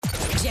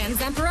Jen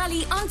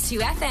Zamparelli on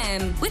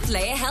 2FM with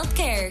Leia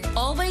Healthcare.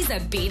 Always a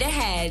beat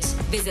ahead.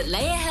 Visit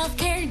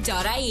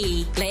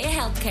leiahealthcare.ie. Leia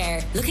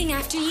Healthcare, looking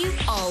after you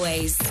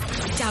always.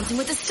 Dancing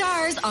with the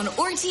Stars on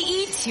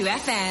RTE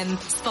 2FM.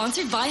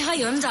 Sponsored by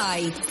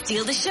Hyundai.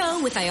 Steal the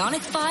show with Ioniq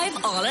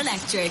 5 All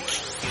Electric.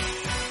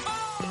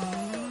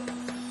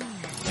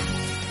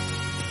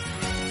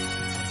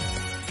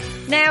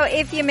 Now,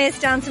 if you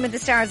missed Dancing with the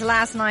Stars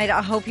last night,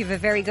 I hope you have a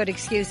very good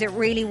excuse. It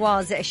really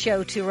was a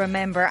show to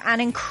remember.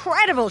 An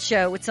incredible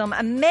show with some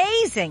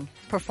amazing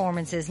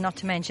performances, not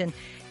to mention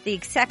the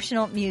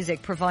exceptional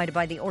music provided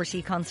by the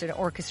RTE Concert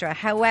Orchestra.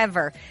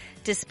 However,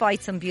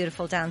 despite some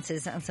beautiful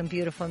dances and some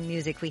beautiful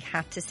music, we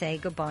had to say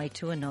goodbye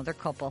to another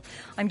couple.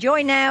 I'm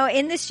joined now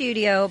in the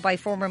studio by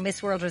former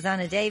Miss World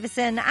Rosanna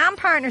Davison and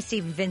partner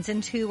Stephen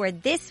Vincent, who were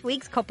this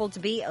week's couple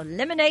to be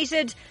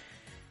eliminated.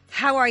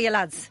 How are you,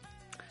 lads?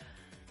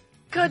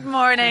 Good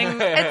morning.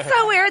 It's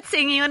so weird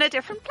seeing you in a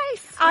different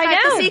place. I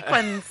know. The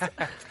sequence.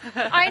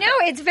 I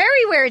know. It's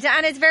very weird.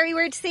 And it's very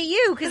weird to see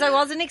you because I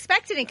wasn't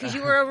expecting it because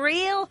you were a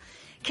real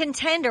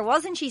contender,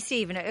 wasn't she,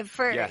 Stephen?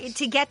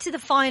 To get to the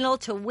final,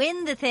 to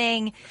win the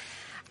thing.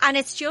 And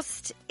it's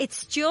just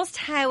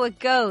how it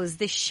goes.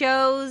 The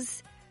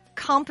show's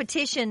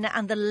competition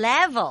and the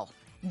level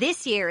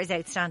this year is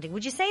outstanding.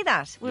 Would you say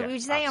that? Would you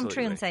say I'm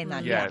true in saying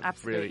that? Yeah,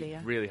 absolutely.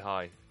 Really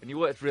high. And you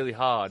worked really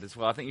hard as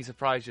well. I think you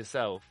surprised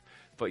yourself.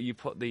 But you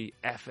put the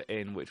effort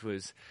in, which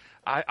was,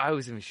 I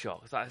was in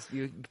shock.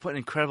 You put an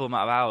incredible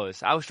amount of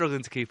hours. I was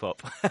struggling to keep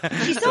up.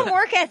 She's got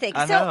work ethic.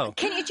 I so know.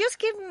 Can you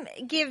just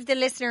give the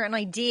listener an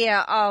idea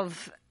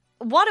of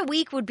what a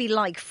week would be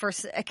like for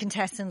a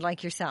contestant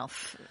like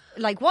yourself?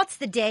 Like, what's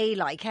the day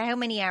like? How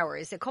many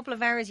hours? A couple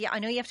of hours? Yeah, I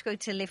know you have to go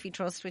to Liffey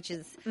Trust, which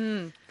is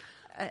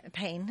a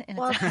pain in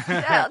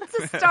itself.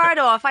 To start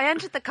off, I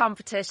entered the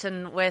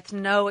competition with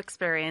no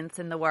experience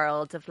in the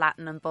world of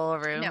Latin and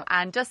ballroom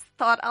and just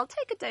thought I'll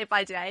take it day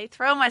by day,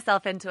 throw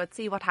myself into it,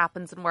 see what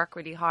happens and work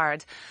really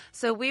hard.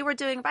 So we were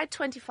doing about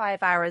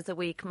 25 hours a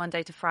week,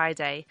 Monday to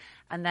Friday.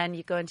 And then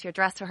you go into your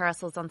dress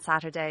rehearsals on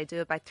Saturday,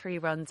 do about 3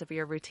 runs of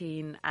your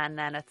routine. And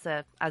then it's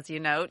as you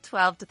know,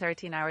 12 to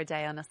 13 hour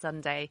day on a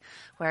Sunday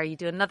where you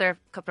do another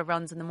couple of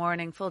runs in the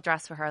morning, full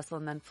dress rehearsal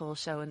and then full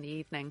show in the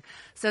evening.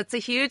 So it's a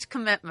huge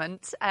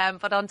commitment.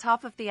 But on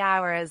top of the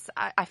hours,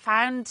 I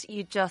found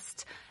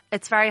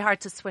it's very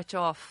hard to switch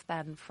off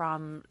then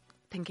from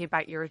thinking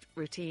about your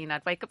routine.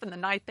 I'd wake up in the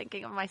night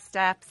thinking of my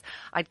steps.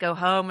 I'd go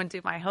home and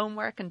do my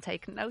homework and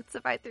take notes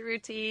about the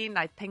routine.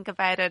 I'd think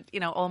about it,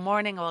 all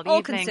morning, all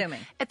evening.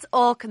 Consuming. It's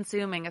all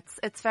consuming.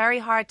 It's very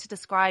hard to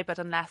describe it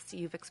unless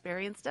you've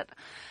experienced it.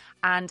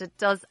 And it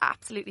does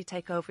absolutely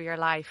take over your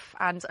life.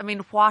 And I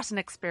mean, what an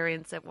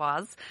experience it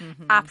was.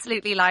 Mm-hmm.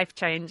 Absolutely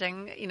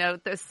life-changing.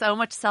 There's so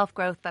much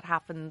self-growth that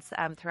happens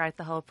throughout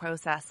the whole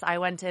process. I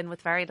went in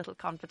with very little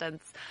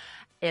confidence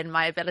in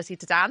my ability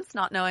to dance,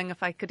 not knowing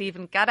if I could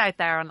even get out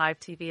there on live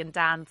TV and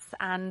dance.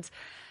 And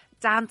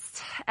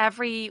danced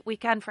every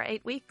weekend for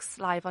 8 weeks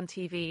live on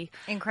TV.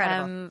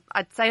 Incredible.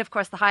 I'd say, of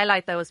course, the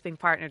highlight, though, was being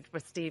partnered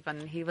with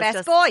Stephen. He was Best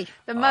just boy.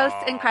 The most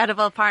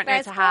incredible partner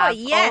Best to have. boy,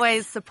 yes.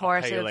 Always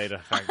supportive. I'll pay you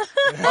later, thanks.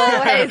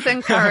 Always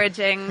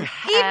encouraging.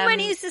 Even when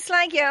he used to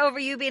slag you over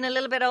you being a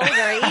little bit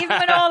older, even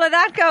with all of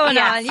that going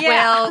on.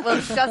 Yeah, we'll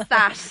discuss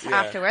that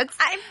afterwards.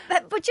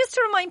 But just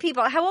to remind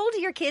people, how old are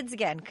your kids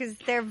again? Because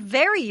they're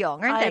very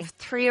young, aren't I they? have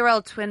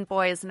 3-year-old twin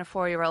boys and a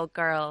 4-year-old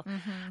girl.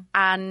 Mm-hmm.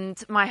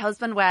 And my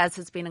husband, Wes,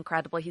 has been incredible.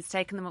 He's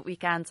taken them at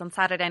weekends on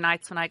Saturday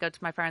nights when I go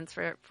to my parents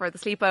for the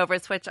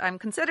sleepovers, which I'm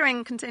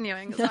considering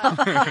continuing as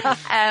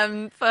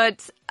well.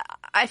 But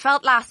I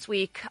felt last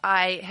week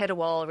I hit a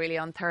wall really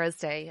on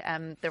Thursday.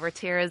 There were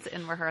tears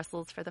in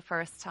rehearsals for the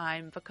first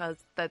time because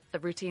the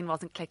routine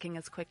wasn't clicking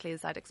as quickly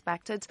as I'd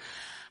expected.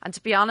 And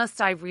to be honest,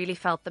 I really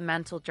felt the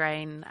mental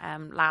drain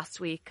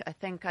last week. I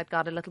think I'd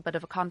got a little bit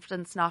of a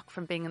confidence knock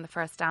from being in the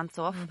first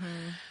dance-off.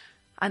 Mm-hmm.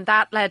 And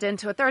that led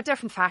into it. There are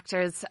different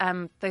factors.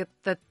 The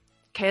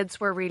kids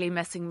were really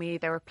missing me.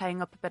 They were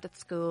playing up a bit at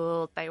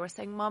school. They were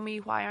saying,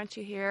 "Mummy, why aren't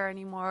you here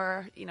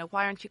anymore?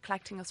 Why aren't you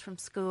collecting us from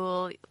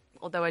school?"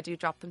 Although I do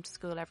drop them to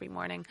school every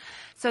morning.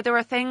 So there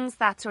were things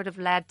that sort of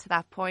led to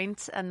that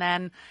point. And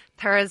then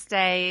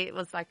Thursday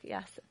was like,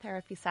 yes, a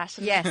therapy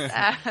session.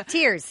 Yes.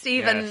 Tears.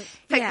 Stephen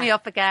picked me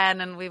up again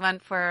and we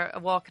went for a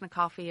walk and a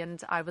coffee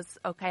and I was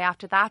okay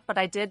after that. But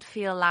I did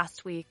feel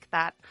last week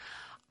that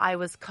I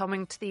was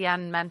coming to the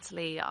end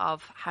mentally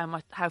of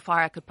how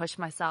far I could push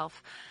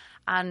myself.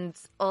 And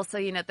also,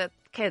 the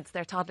kids,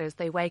 they're toddlers,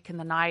 they wake in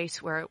the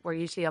night. We're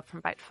usually up from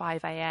about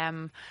 5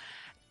 a.m.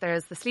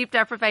 There's the sleep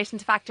deprivation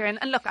to factor in.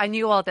 And look, I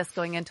knew all this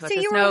going into it. So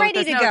there's you were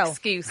ready to go. No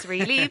excuse,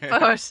 really.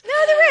 But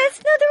No, there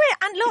is.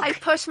 And look, I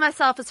pushed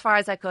myself as far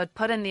as I could,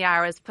 put in the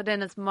hours, put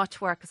in as much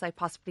work as I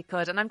possibly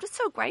could. And I'm just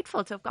so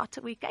grateful to have got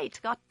to week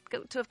 8. To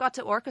have got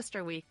to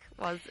orchestra week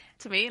was,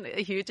 to me,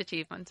 a huge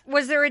achievement.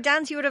 Was there a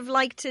dance you would have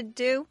liked to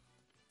do?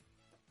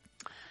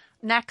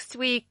 Next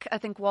week, I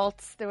think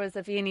waltz. There was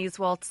a Viennese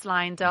waltz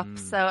lined up,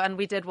 and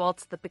we did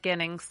waltz at the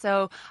beginning.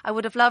 So I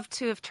would have loved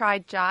to have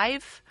tried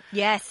jive.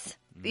 Yes,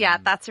 Yeah,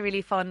 that's a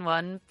really fun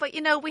one. But,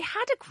 we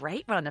had a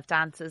great run of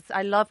dances.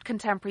 I loved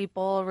contemporary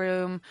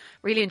ballroom,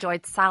 really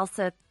enjoyed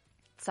salsa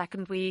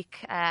second week.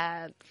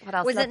 What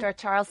else? Left our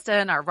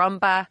Charleston, our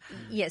rumba.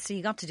 Yeah, so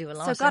you got to do a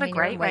lot. So got a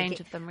great range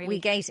of them,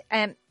 really.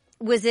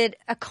 Was it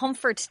a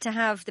comfort to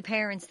have the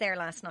parents there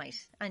last night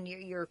and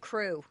your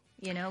crew?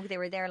 They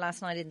were there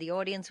last night in the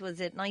audience. Was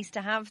it nice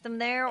to have them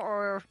there,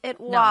 or it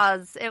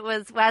was? It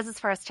was Wes's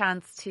first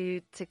chance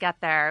to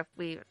get there.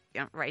 We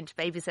arranged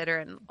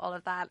babysitter and all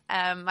of that.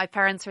 My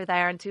parents were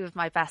there and two of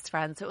my best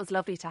friends. So it was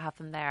lovely to have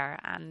them there.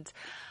 And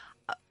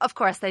of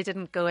course, they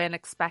didn't go in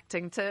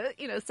expecting to,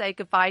 say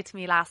goodbye to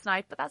me last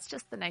night. But that's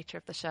just the nature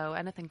of the show.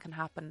 Anything can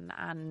happen,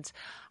 and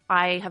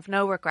I have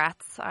no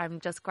regrets. I'm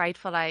just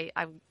grateful. I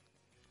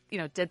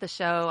did the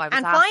show. I was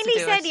and asked finally to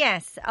do said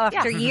yes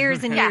after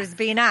years and years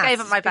being asked. Gave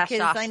it my best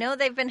because shot. I know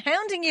they've been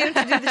hounding you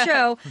to do the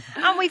show,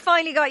 and we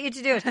finally got you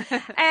to do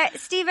it.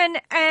 Stephen,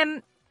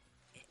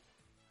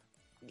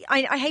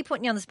 I hate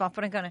putting you on the spot,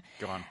 but I'm gonna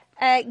go on.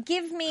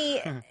 Give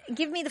me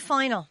the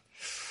final.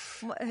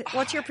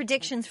 What's your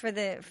predictions for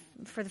the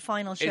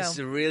final show? It's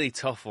a really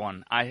tough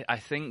one. I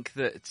think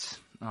that.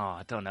 Oh,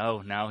 I don't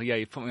know now. Yeah,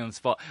 you put me on the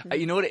spot.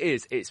 You know what it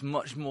is? It's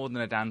much more than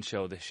a dance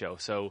show, this show.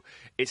 So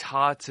it's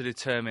hard to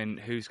determine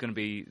who's going to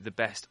be the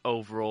best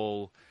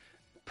overall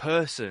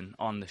person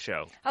on the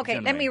show. Okay,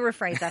 let me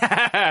rephrase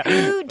that.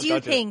 Who do you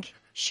think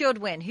should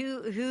win?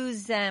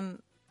 Who's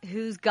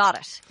got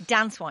it,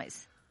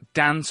 dance-wise?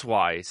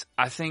 Dance-wise,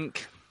 I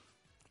think...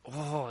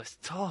 Oh, it's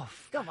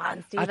tough. Come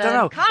on, Stephen. I don't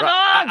know. Come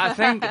on! I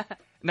think...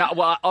 No,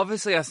 well,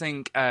 obviously, I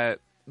think...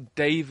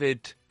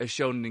 David has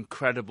shown an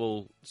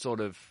incredible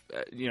sort of,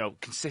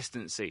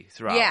 consistency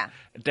throughout. Yeah.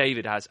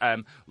 David has.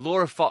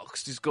 Laura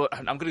Fox is good.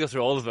 I'm going to go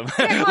through all of them.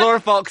 Yeah, Laura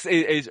Fox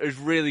is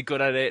really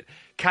good at it.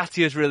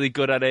 Katya's really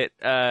good at it.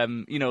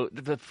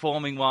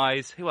 Performing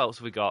wise. Who else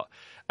have we got?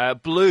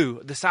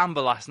 Blue, the samba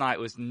last night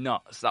was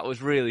nuts. That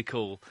was really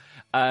cool.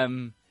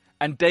 And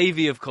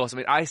Davey, of course. I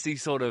mean, I see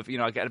sort of,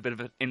 I get a bit of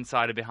an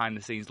insider behind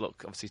the scenes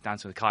look. Obviously, he's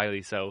dancing with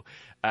Kylie, so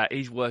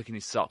he's working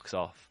his socks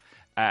off.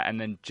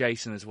 And then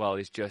Jason as well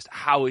is just,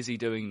 how is he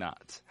doing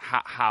that?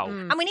 How?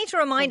 And we need to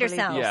remind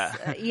ourselves,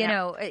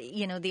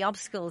 the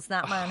obstacles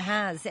that man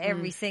has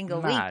every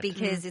single week,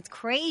 because it's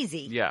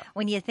crazy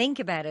when you think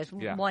about it,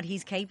 what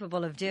he's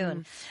capable of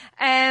doing.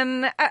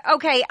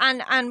 Okay,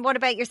 and what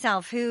about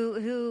yourself? Who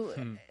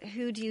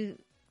do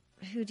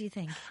you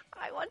think?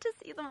 I want to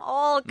see them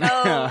all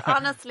go,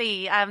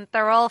 honestly.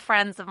 They're all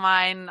friends of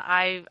mine.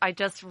 I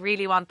just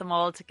really want them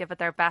all to give it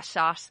their best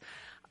shot.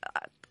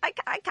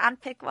 I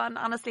can't pick one,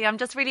 honestly. I'm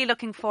just really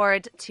looking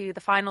forward to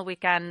the final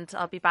weekend.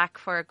 I'll be back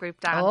for a group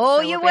dance. Oh,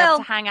 so you we'll be will. able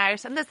to hang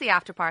out, and there's the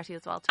after party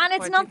as well. And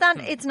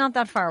it's not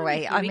that far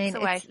away. I mean,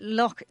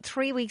 look,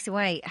 3 weeks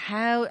away.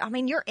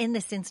 You're in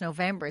this since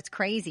November. It's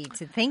crazy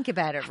to think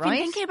about it, right? I've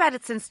been thinking about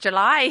it since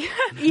July.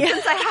 Yeah.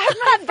 Since I had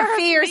my the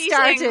fear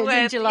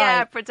started in July.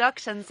 Yeah,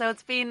 production. So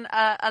it's been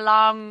a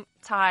long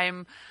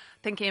time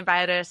thinking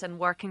about it and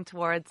working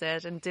towards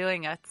it and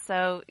doing it.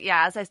 So,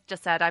 yeah, as I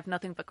just said, I have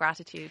nothing but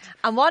gratitude.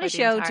 And what a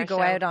show to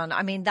go out on.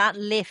 I mean, that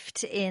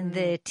lift in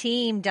the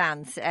team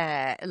dance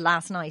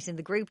last night, in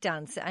the group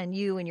dance, and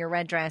you in your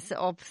red dress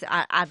up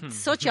at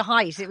such a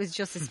height, it was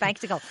just a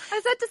spectacle.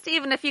 I said to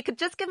Stephen, if you could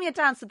just give me a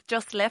dance with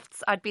just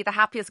lifts, I'd be the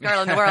happiest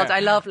girl in the world. I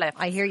love lifts.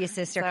 I hear you,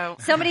 sister.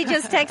 Somebody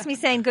just texted me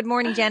saying, good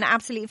morning, Jen.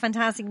 Absolutely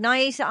fantastic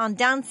night on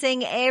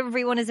dancing.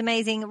 Everyone is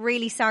amazing.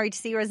 Really sorry to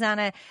see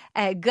Rosanna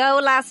go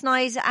last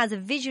night. As a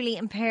visually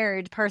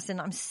impaired person,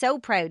 I'm so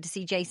proud to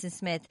see Jason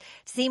Smith,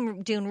 to see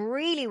him doing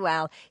really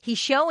well. He's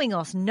showing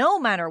us, no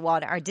matter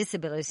what our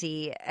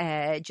disability,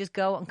 just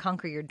go and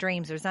conquer your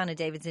dreams. Rosanna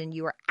Davison,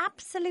 you are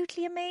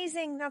absolutely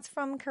amazing. That's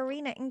from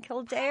Karina in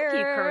Kildare. Thank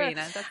you,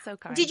 Karina. That's so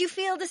kind. Did you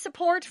feel the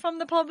support from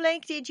the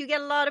public? Did you get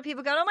a lot of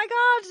people going, oh my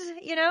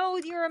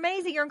God, you're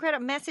amazing, you're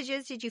incredible?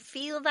 Messages, did you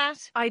feel that?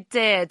 I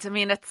did. I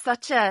mean, it's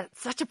such a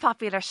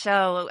popular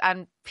show,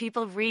 and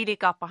people really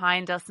got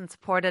behind us and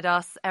supported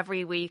us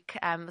every week,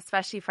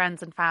 especially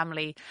friends and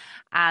family.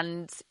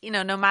 And,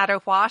 no matter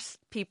what,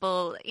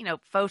 people,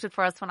 voted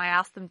for us when I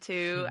asked them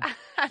to.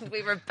 And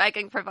we were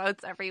begging for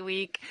votes every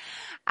week.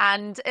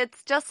 And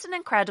it's just an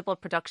incredible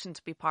production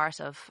to be part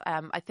of.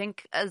 I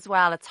think as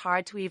well, it's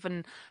hard to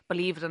even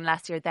believe it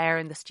unless you're there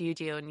in the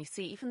studio and you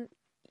see even...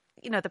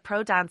 the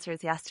pro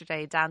dancers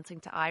yesterday dancing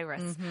to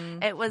Iris.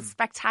 Mm-hmm. It was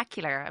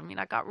spectacular. I mean,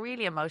 I got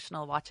really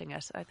emotional watching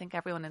it. I think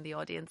everyone in the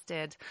audience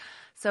did.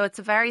 So it's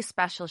a very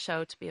special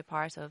show to be a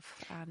part of.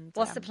 And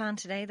what's the plan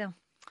today, though?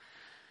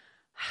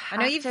 I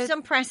know you've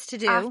some press to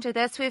do. After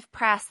this, we have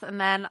press, and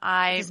then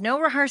there's no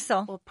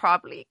rehearsal. Will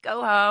probably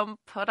go home,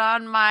 put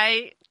on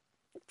my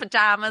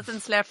pajamas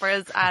and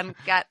slippers and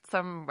get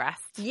some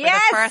rest Yes!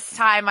 for the first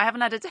time. I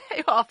haven't had a day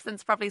off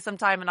since probably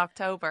sometime in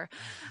October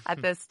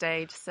at this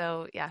stage.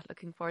 So, yeah,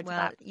 looking forward to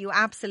that. Well, you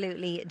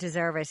absolutely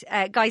deserve it.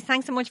 Guys,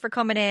 thanks so much for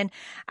coming in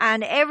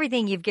and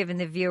everything you've given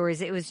the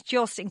viewers. It was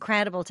just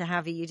incredible to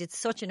have you. You did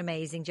such an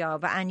amazing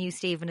job, and you,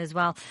 Stephen, as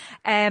well.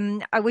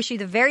 I wish you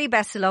the very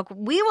best of luck.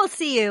 We will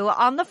see you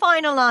on the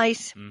final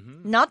night,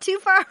 not too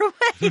far away.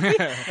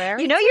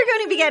 You know you're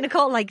going to be getting a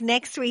call like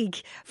next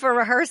week for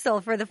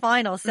rehearsal for the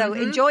final, so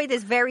enjoy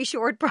this very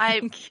short break.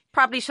 I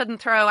probably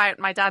shouldn't throw out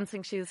my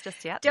dancing shoes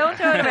just yet. Don't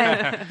throw them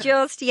out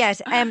just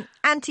yet. And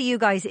to you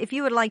guys, if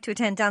you would like to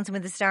attend Dancing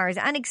with the Stars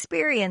and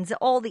experience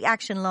all the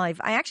action live,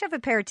 I actually have a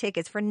pair of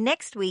tickets for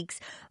next week's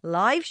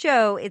live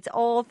show. It's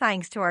all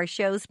thanks to our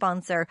show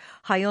sponsor,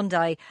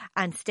 Hyundai,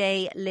 and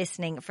stay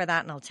listening for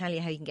that, and I'll tell you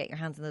how you can get your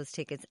hands on those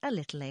tickets a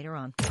little later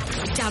on.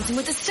 Dancing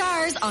with the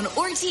Stars on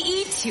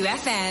RTE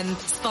 2FM,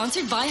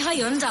 sponsored by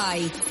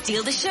Hyundai.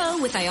 Steal the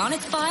show with Ioniq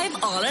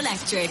 5 All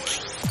Electric.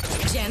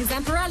 Jen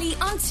Zamparelli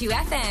on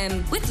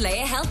 2FM with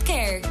Leia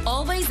Healthcare.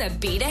 Always a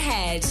beat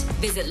ahead.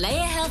 Visit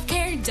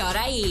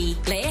leiahealthcare.ie.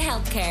 Leia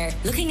Healthcare,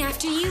 looking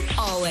after you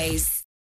always.